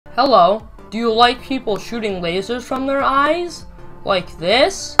Hello, do you like people shooting lasers from their eyes? Like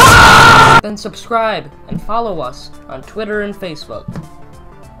this? Then subscribe and follow us on Twitter and Facebook.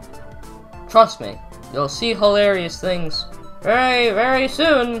 Trust me, you'll see hilarious things very, very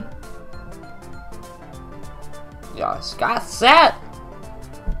soon. Just got set.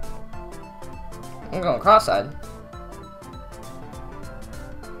 I'm going cross-eyed.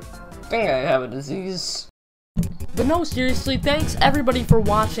 I think I have a disease. But no, seriously, thanks everybody for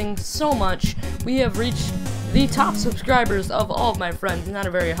watching so much. We have reached the top subscribers of all of my friends. Not a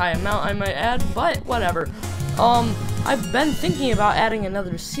very high amount, I might add, but whatever. I've been thinking about adding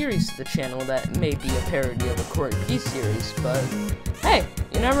another series to the channel that may be a parody of a Corey P series, but hey,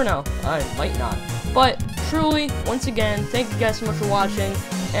 you never know. I might not. But truly, once again, thank you guys so much for watching,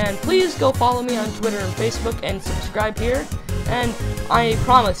 and please go follow me on Twitter and Facebook and subscribe here, and I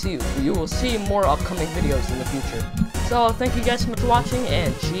promise you, you will see more upcoming videos in the future. So thank you guys so much for watching,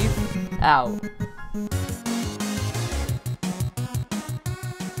 and Chief out.